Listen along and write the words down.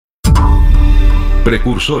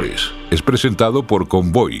Precursores es presentado por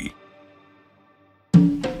Convoy.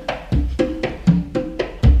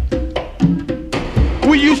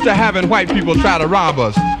 We used to having white people try to rob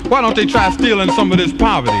us. Why don't they try stealing some of this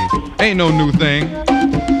poverty? Ain't no new thing.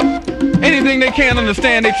 Anything they can't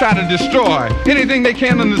understand, they try to destroy. Anything they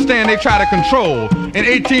can't understand, they try to control. In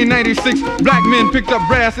 1896, black men picked up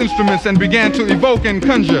brass instruments and began to evoke and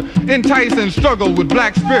conjure, entice and struggle with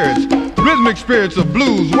black spirits. Rhythmic spirits of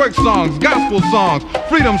blues, work songs, gospel songs,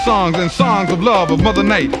 freedom songs, and songs of love of Mother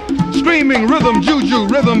Night. Screaming rhythm juju,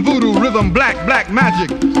 rhythm voodoo, rhythm black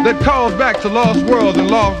magic that calls back to lost worlds and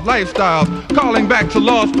lost lifestyles, calling back to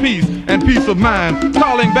lost peace and peace of mind,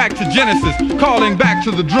 calling back to Genesis, calling back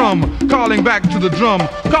to the drum, calling back to the drum,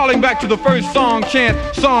 calling back to the first song chant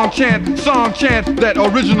that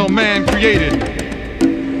original man created.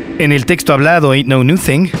 En el texto hablado Ain't No New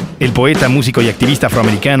Thing, el poeta, músico y activista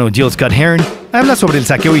afroamericano Gil Scott-Heron habla sobre el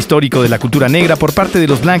saqueo histórico de la cultura negra por parte de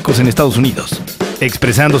los blancos en Estados Unidos.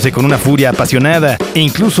 Expresándose con una furia apasionada e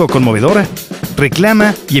incluso conmovedora,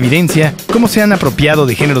 reclama y evidencia cómo se han apropiado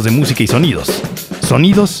de géneros de música y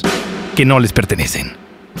sonidos que no les pertenecen.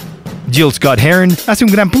 Gil Scott-Heron hace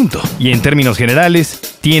un gran punto y en términos generales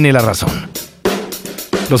tiene la razón.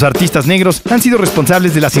 Los artistas negros han sido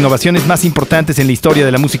responsables de las innovaciones más importantes en la historia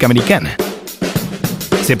de la música americana.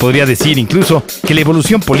 Se podría decir incluso que la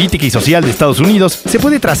evolución política y social de Estados Unidos se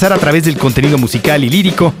puede trazar a través del contenido musical y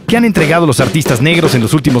lírico que han entregado los artistas negros en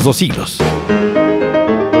los últimos 2 siglos.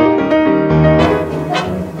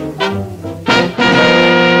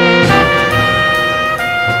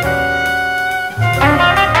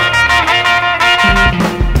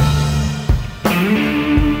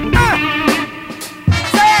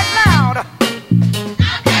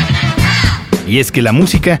 Y es que la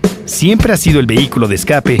música siempre ha sido el vehículo de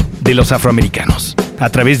escape de los afroamericanos. A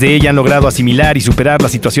través de ella han logrado asimilar y superar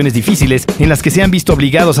las situaciones difíciles en las que se han visto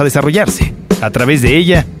obligados a desarrollarse. A través de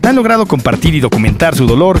ella han logrado compartir y documentar su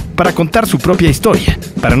dolor para contar su propia historia,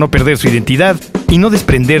 para no perder su identidad y no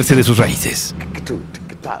desprenderse de sus raíces.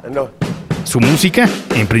 Su música,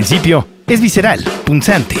 en principio, es visceral,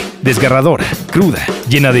 punzante, desgarradora, cruda,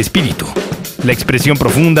 llena de espíritu. La expresión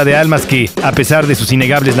profunda de almas que, a pesar de sus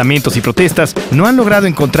innegables lamentos y protestas, no han logrado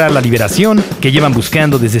encontrar la liberación que llevan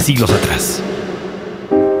buscando desde siglos atrás.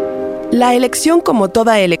 La elección, como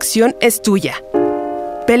toda elección, es tuya.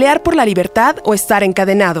 Pelear por la libertad o estar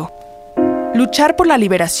encadenado. Luchar por la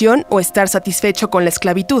liberación o estar satisfecho con la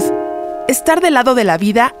esclavitud. Estar del lado de la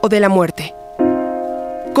vida o de la muerte.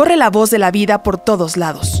 Corre la voz de la vida por todos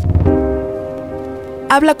lados.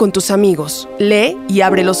 Habla con tus amigos, lee y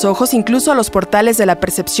abre los ojos incluso a los portales de la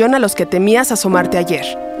percepción a los que temías asomarte ayer.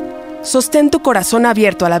 Sostén tu corazón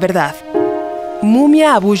abierto a la verdad.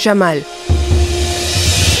 Mumia Abu Jamal,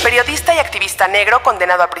 periodista y activista negro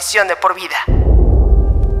condenado a prisión de por vida.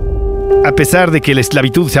 A pesar de que la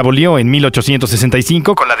esclavitud se abolió en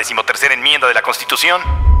 1865 con la 13ª enmienda de la Constitución,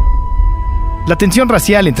 la tensión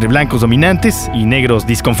racial entre blancos dominantes y negros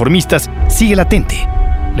disconformistas sigue latente.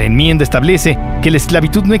 La enmienda establece que la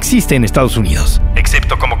esclavitud no existe en Estados Unidos,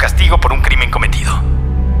 excepto como castigo por un crimen cometido.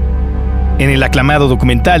 En el aclamado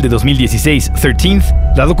documental de 2016,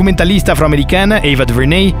 13th, la documentalista afroamericana Ava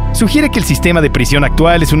DuVernay sugiere que el sistema de prisión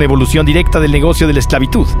actual es una evolución directa del negocio de la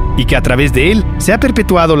esclavitud y que a través de él se ha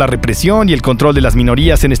perpetuado la represión y el control de las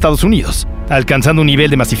minorías en Estados Unidos, alcanzando un nivel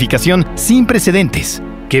de masificación sin precedentes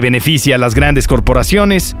que beneficia a las grandes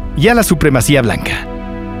corporaciones y a la supremacía blanca.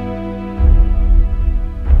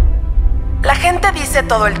 La gente dice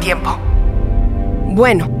todo el tiempo: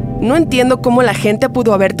 bueno, no entiendo cómo la gente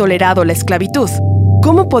pudo haber tolerado la esclavitud.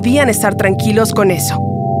 ¿Cómo podían estar tranquilos con eso?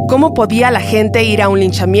 ¿Cómo podía la gente ir a un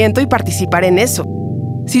linchamiento y participar en eso?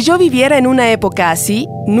 Si yo viviera en una época así,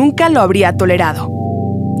 nunca lo habría tolerado.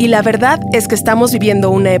 Y la verdad es que estamos viviendo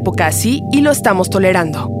una época así y lo estamos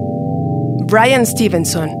tolerando. Brian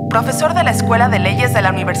Stevenson, profesor de la Escuela de Leyes de la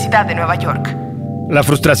Universidad de Nueva York. La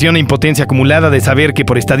frustración e impotencia acumulada de saber que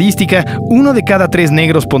por estadística, 1 de cada 3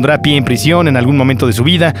 negros pondrá pie en prisión en algún momento de su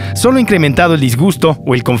vida, solo ha incrementado el disgusto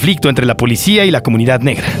o el conflicto entre la policía y la comunidad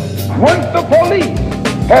negra. Once the police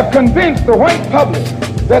have convinced the white public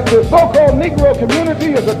that the so-called Negro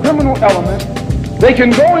community is a criminal element, they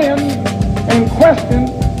can go in and question,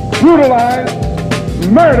 brutalize,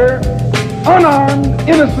 murder unarmed,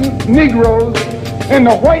 innocent Negroes, and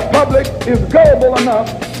the white public is gullible enough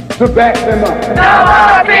to back them up. No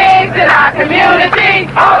more pigs in our community.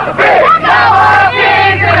 Off the pig. No more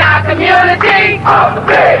pigs in our community. Off the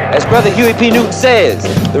pig. As Brother Huey P. Newton says,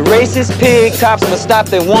 the racist pig cops must stop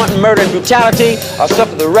their wanton murder and brutality or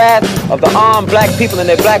suffer the wrath of the armed black people in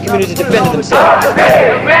their black community defending themselves. Off the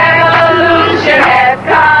pig. The revolution has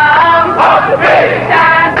come. Off the pig.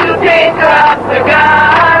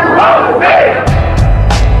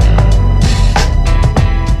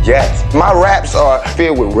 My raps are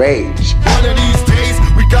filled with rage. One of these days,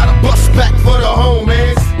 we gotta bust back for the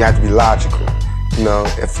homies. You have to be logical. You know,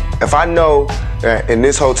 if I know that in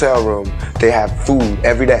this hotel room they have food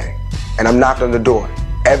every day, and I'm knocking on the door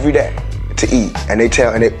every day to eat, and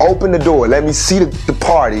they open the door, let me see the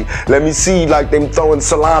party, let me see like them throwing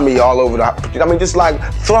salami all over I mean, just like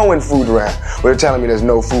throwing food around. But they're telling me there's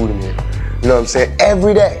no food in here. You know what I'm saying?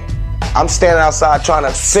 Every day. I'm standing outside trying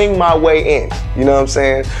to sing my way in. You know what I'm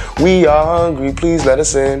saying? We are hungry, please let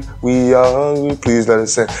us in. We are hungry, please let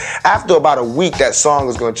us in. After about a week, that song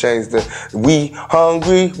is gonna change to we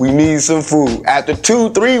hungry, we need some food. After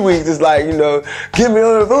 2-3 weeks, it's like, you know, give me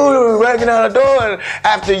all the food, we're breaking out the door. And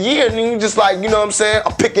after a year, then you just like, you know what I'm saying?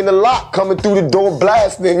 I'm picking the lock, coming through the door,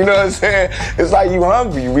 blasting, you know what I'm saying? It's like you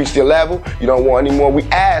hungry, you reached your level, you don't want any more. We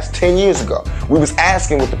asked 10 years ago. We was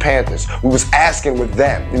asking with the Panthers. We was asking with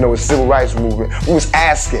them, you know, with civil rights movement. We was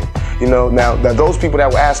asking, you know, now those people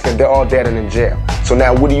that were asking, they're all dead and in jail. So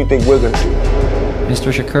now what do you think we're gonna do?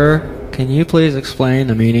 Mr. Shakur, can you please explain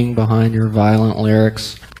the meaning behind your violent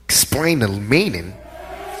lyrics? Explain the meaning?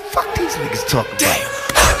 Fuck these niggas talking about.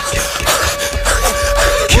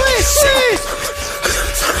 Please!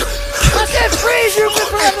 I said freeze, you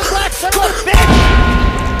forever black son of a bitch!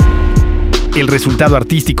 El resultado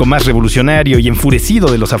artístico más revolucionario y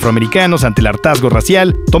enfurecido de los afroamericanos ante el hartazgo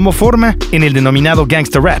racial tomó forma en el denominado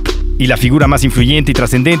gangsta rap, y la figura más influyente y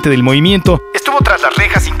trascendente del movimiento estuvo tras las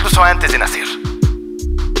rejas incluso antes de nacer.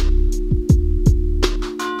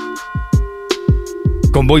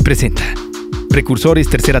 Convoy presenta Precursores,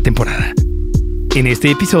 tercera temporada. En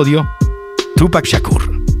este episodio, Tupac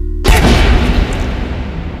Shakur.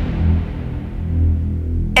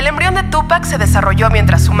 El embrión de Tupac se desarrolló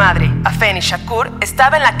mientras su madre, Afeni Shakur,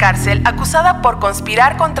 estaba en la cárcel acusada por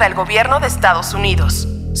conspirar contra el gobierno de Estados Unidos.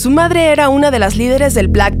 Su madre era una de las líderes del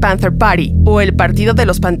Black Panther Party, o el Partido de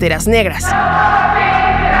los Panteras Negras.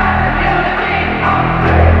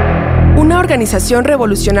 Una organización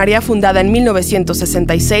revolucionaria fundada en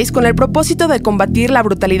 1966 con el propósito de combatir la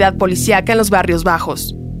brutalidad policíaca en los barrios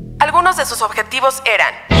bajos. Algunos de sus objetivos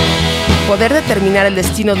eran poder determinar el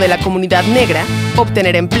destino de la comunidad negra,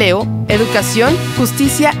 obtener empleo, educación,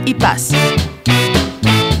 justicia y paz.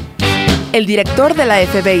 El director de la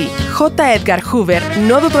FBI, J. Edgar Hoover,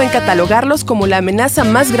 no dudó en catalogarlos como la amenaza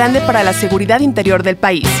más grande para la seguridad interior del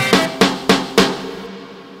país.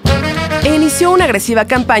 E inició una agresiva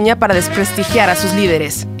campaña para desprestigiar a sus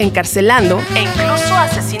líderes, encarcelando e incluso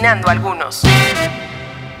asesinando a algunos.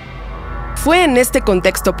 Fue en este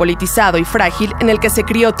contexto politizado y frágil en el que se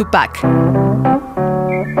crió Tupac.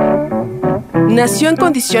 Nació en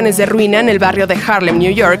condiciones de ruina en el barrio de Harlem,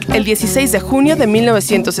 New York, el 16 de junio de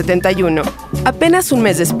 1971, apenas un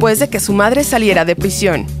mes después de que su madre saliera de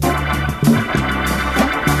prisión.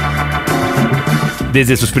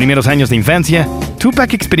 Desde sus primeros años de infancia,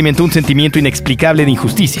 Tupac experimentó un sentimiento inexplicable de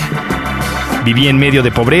injusticia. Vivía en medio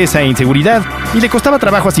de pobreza e inseguridad y le costaba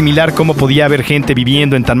trabajo asimilar cómo podía haber gente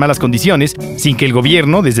viviendo en tan malas condiciones sin que el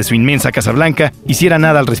gobierno, desde su inmensa Casa Blanca, hiciera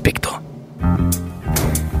nada al respecto.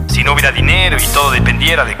 Si no hubiera dinero y todo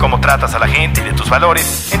dependiera de cómo tratas a la gente y de tus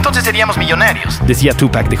valores, entonces seríamos millonarios, decía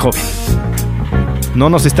Tupac de joven.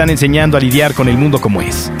 No nos están enseñando a lidiar con el mundo como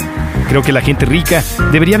es. Creo que la gente rica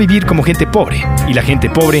debería vivir como gente pobre, y la gente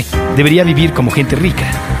pobre debería vivir como gente rica,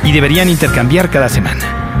 y deberían intercambiar cada semana.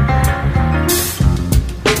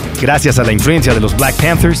 Gracias a la influencia de los Black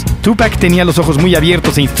Panthers, Tupac tenía los ojos muy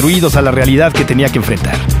abiertos e instruidos a la realidad que tenía que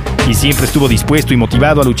enfrentar, y siempre estuvo dispuesto y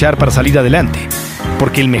motivado a luchar para salir adelante,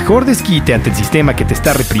 porque el mejor desquite ante el sistema que te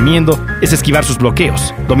está reprimiendo es esquivar sus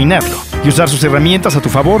bloqueos, dominarlo y usar sus herramientas a tu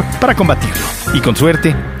favor para combatirlo, y con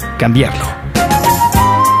suerte, cambiarlo.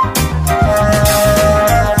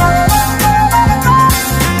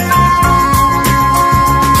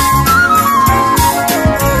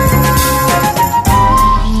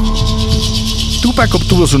 Tupac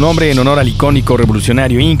obtuvo su nombre en honor al icónico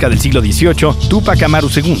revolucionario inca del siglo XVIII, Tupac Amaru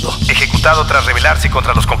II, ejecutado tras rebelarse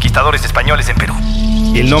contra los conquistadores españoles en Perú.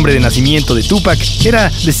 El nombre de nacimiento de Tupac era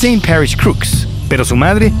The St. Parish Crooks, pero su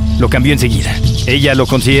madre lo cambió enseguida. Ella lo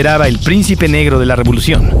consideraba el príncipe negro de la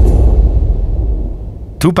revolución.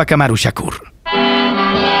 Tupac Amaru Shakur.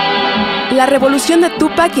 La revolución de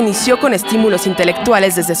Tupac inició con estímulos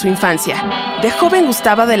intelectuales desde su infancia. De joven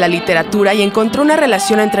gustaba de la literatura y encontró una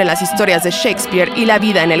relación entre las historias de Shakespeare y la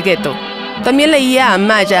vida en el gueto. También leía a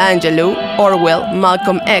Maya Angelou, Orwell,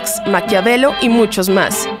 Malcolm X, Maquiavelo y muchos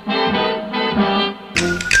más.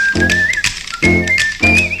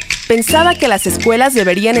 Pensaba que las escuelas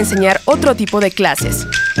deberían enseñar otro tipo de clases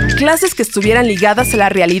clases que estuvieran ligadas a la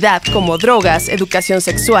realidad, como drogas, educación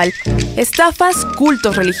sexual, estafas,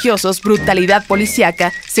 cultos religiosos, brutalidad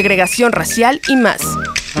policíaca, segregación racial y más.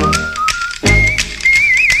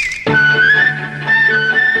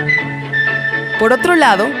 Por otro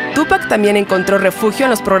lado, Tupac también encontró refugio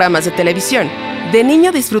en los programas de televisión. De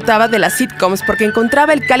niño disfrutaba de las sitcoms porque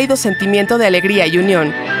encontraba el cálido sentimiento de alegría y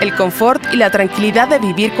unión, el confort y la tranquilidad de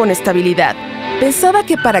vivir con estabilidad. Pensaba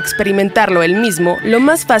que para experimentarlo él mismo, lo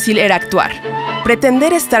más fácil era actuar.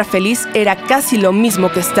 Pretender estar feliz era casi lo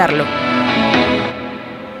mismo que estarlo.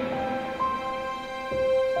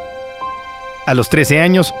 A los 13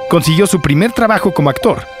 años, consiguió su primer trabajo como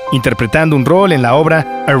actor, interpretando un rol en la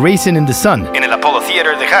obra A Raisin in the Sun, en el Apollo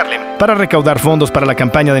Theater de Harlem, para recaudar fondos para la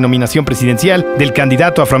campaña de nominación presidencial del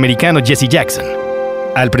candidato afroamericano Jesse Jackson.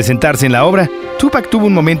 Al presentarse en la obra, Tupac tuvo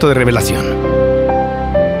un momento de revelación.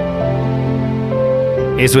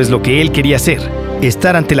 Eso es lo que él quería hacer,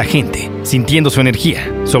 estar ante la gente, sintiendo su energía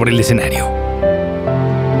sobre el escenario.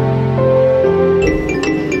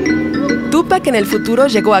 Tupac en el futuro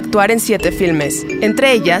llegó a actuar en 7 filmes,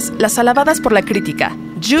 entre ellas las alabadas por la crítica,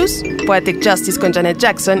 Juice, Poetic Justice con Janet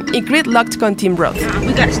Jackson y Gridlocked con Tim Roth.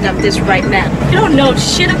 We gotta stop this right now. You don't know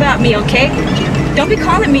shit about me, okay? Don't be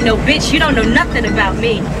calling me no bitch. You don't know nothing about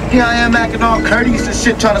me. Here I am acting all courteous and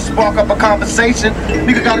shit, trying to spark up a conversation.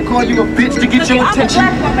 Nigga gotta call you a bitch to get your attention.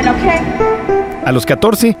 I'm a black woman, okay? A los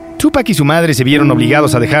 14, Tupac y su madre se vieron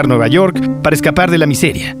obligados a dejar Nueva York para escapar de la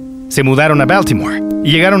miseria. Se mudaron a Baltimore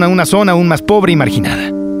y llegaron a una zona aún más pobre y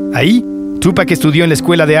marginada. Ahí, Tupac estudió en la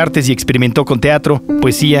Escuela de Artes y experimentó con teatro,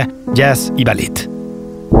 poesía, jazz y ballet.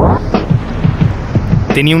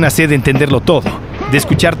 Tenía una sed de entenderlo todo, de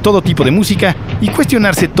escuchar todo tipo de música y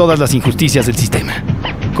cuestionarse todas las injusticias del sistema.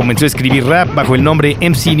 Comenzó a escribir rap bajo el nombre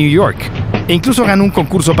MC New York e incluso ganó un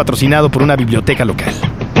concurso patrocinado por una biblioteca local.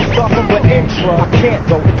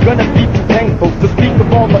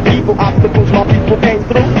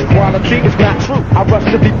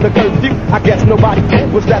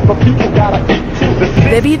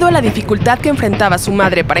 Debido a la dificultad que enfrentaba su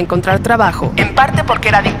madre para encontrar trabajo, en parte porque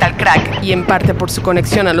era adicta al crack y en parte por su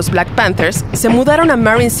conexión a los Black Panthers, se mudaron a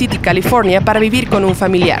Marin City, California, para vivir con un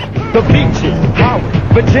familiar.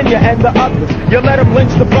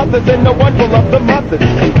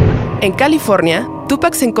 En California,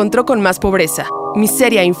 Tupac se encontró con más pobreza,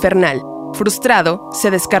 miseria infernal. Frustrado, se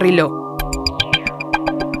descarriló.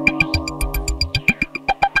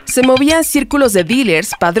 Se movía en círculos de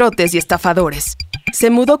dealers, padrotes y estafadores. Se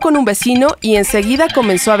mudó con un vecino y enseguida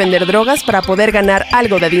comenzó a vender drogas para poder ganar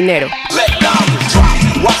algo de dinero.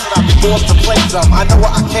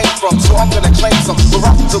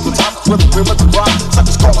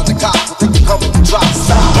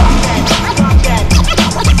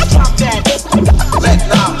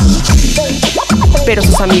 Pero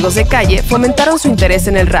sus amigos de calle fomentaron su interés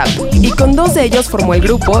en el rap, y con 2 de ellos formó el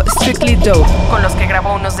grupo Strictly Dope, con los que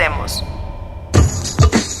grabó unos demos.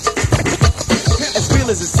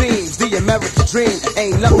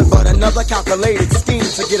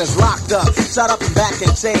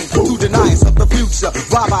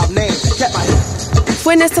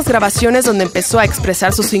 Fue en estas grabaciones donde empezó a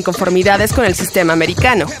expresar sus inconformidades con el sistema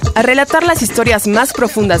americano, a relatar las historias más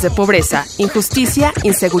profundas de pobreza, injusticia,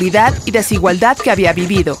 inseguridad y desigualdad que había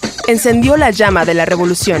vivido. Encendió la llama de la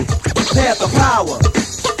revolución.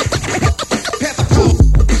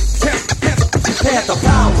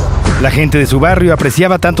 La gente de su barrio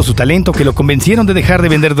apreciaba tanto su talento que lo convencieron de dejar de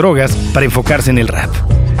vender drogas para enfocarse en el rap.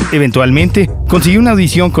 Eventualmente, consiguió una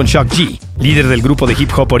audición con Shock G, líder del grupo de hip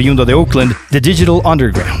hop oriundo de Oakland, The Digital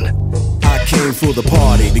Underground.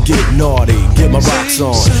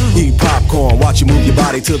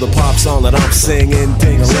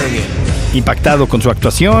 Impactado con su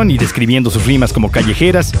actuación y describiendo sus rimas como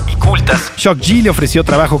callejeras y cultas, Shock G le ofreció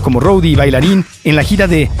trabajo como roadie y bailarín en la gira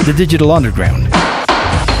de The Digital Underground.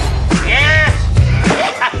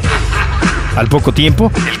 Al poco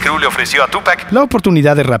tiempo, el crew le ofreció a Tupac la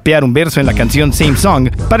oportunidad de rapear un verso en la canción Same Song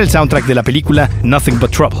para el soundtrack de la película Nothing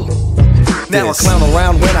But Trouble. Now I clown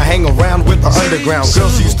around when I hang around with the underground.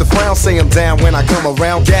 Girls used to frown, say I'm down when I come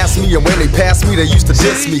around. Gas me, and when they pass me, they used to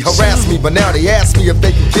diss me, harass me, but now they ask me if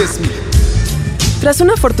they can kiss me. Tras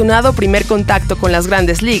un afortunado primer contacto con las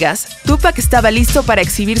grandes ligas, Tupac estaba listo para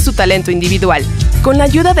exhibir su talento individual. Con la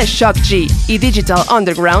ayuda de Shock G y Digital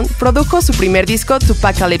Underground, produjo su primer disco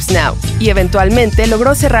Tupacalypse Now y eventualmente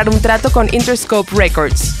logró cerrar un trato con Interscope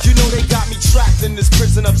Records.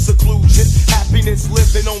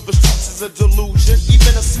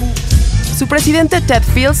 Su presidente Ted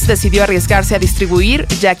Fields decidió arriesgarse a distribuir,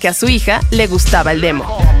 ya que a su hija le gustaba el demo.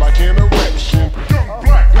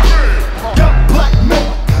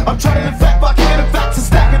 try to infect by kicking the facts and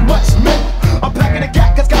stacking much men. I'm packing a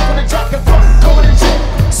gap, cause got on the jack and fuck, going in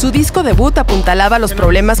jail. Su disco debut apuntalaba los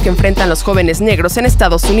problemas que enfrentan los jóvenes negros en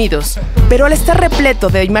Estados Unidos, pero al estar repleto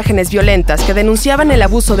de imágenes violentas que denunciaban el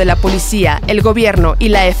abuso de la policía, el gobierno y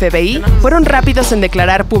la FBI, fueron rápidos en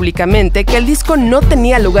declarar públicamente que el disco no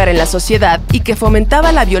tenía lugar en la sociedad y que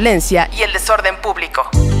fomentaba la violencia y el desorden público.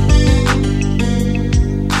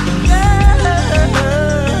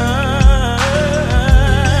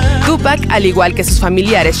 Tupac, al igual que sus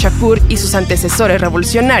familiares Shakur y sus antecesores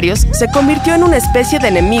revolucionarios, se convirtió en una especie de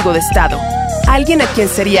enemigo de Estado, alguien a quien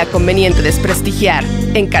sería conveniente desprestigiar,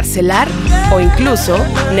 encarcelar o incluso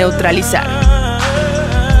neutralizar.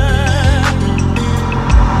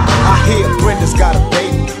 I hear Brenda's got a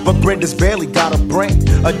baby, but Brenda's barely got a brain.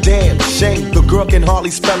 A damn shame, the girl can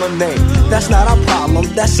hardly spell her name. That's not our problem,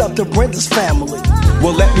 that's up to Brenda's family.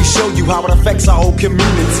 Well, let me show you how it affects our whole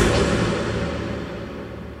community.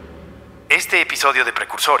 Este episodio de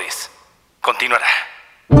Precursores continuará.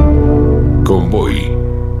 Convoy.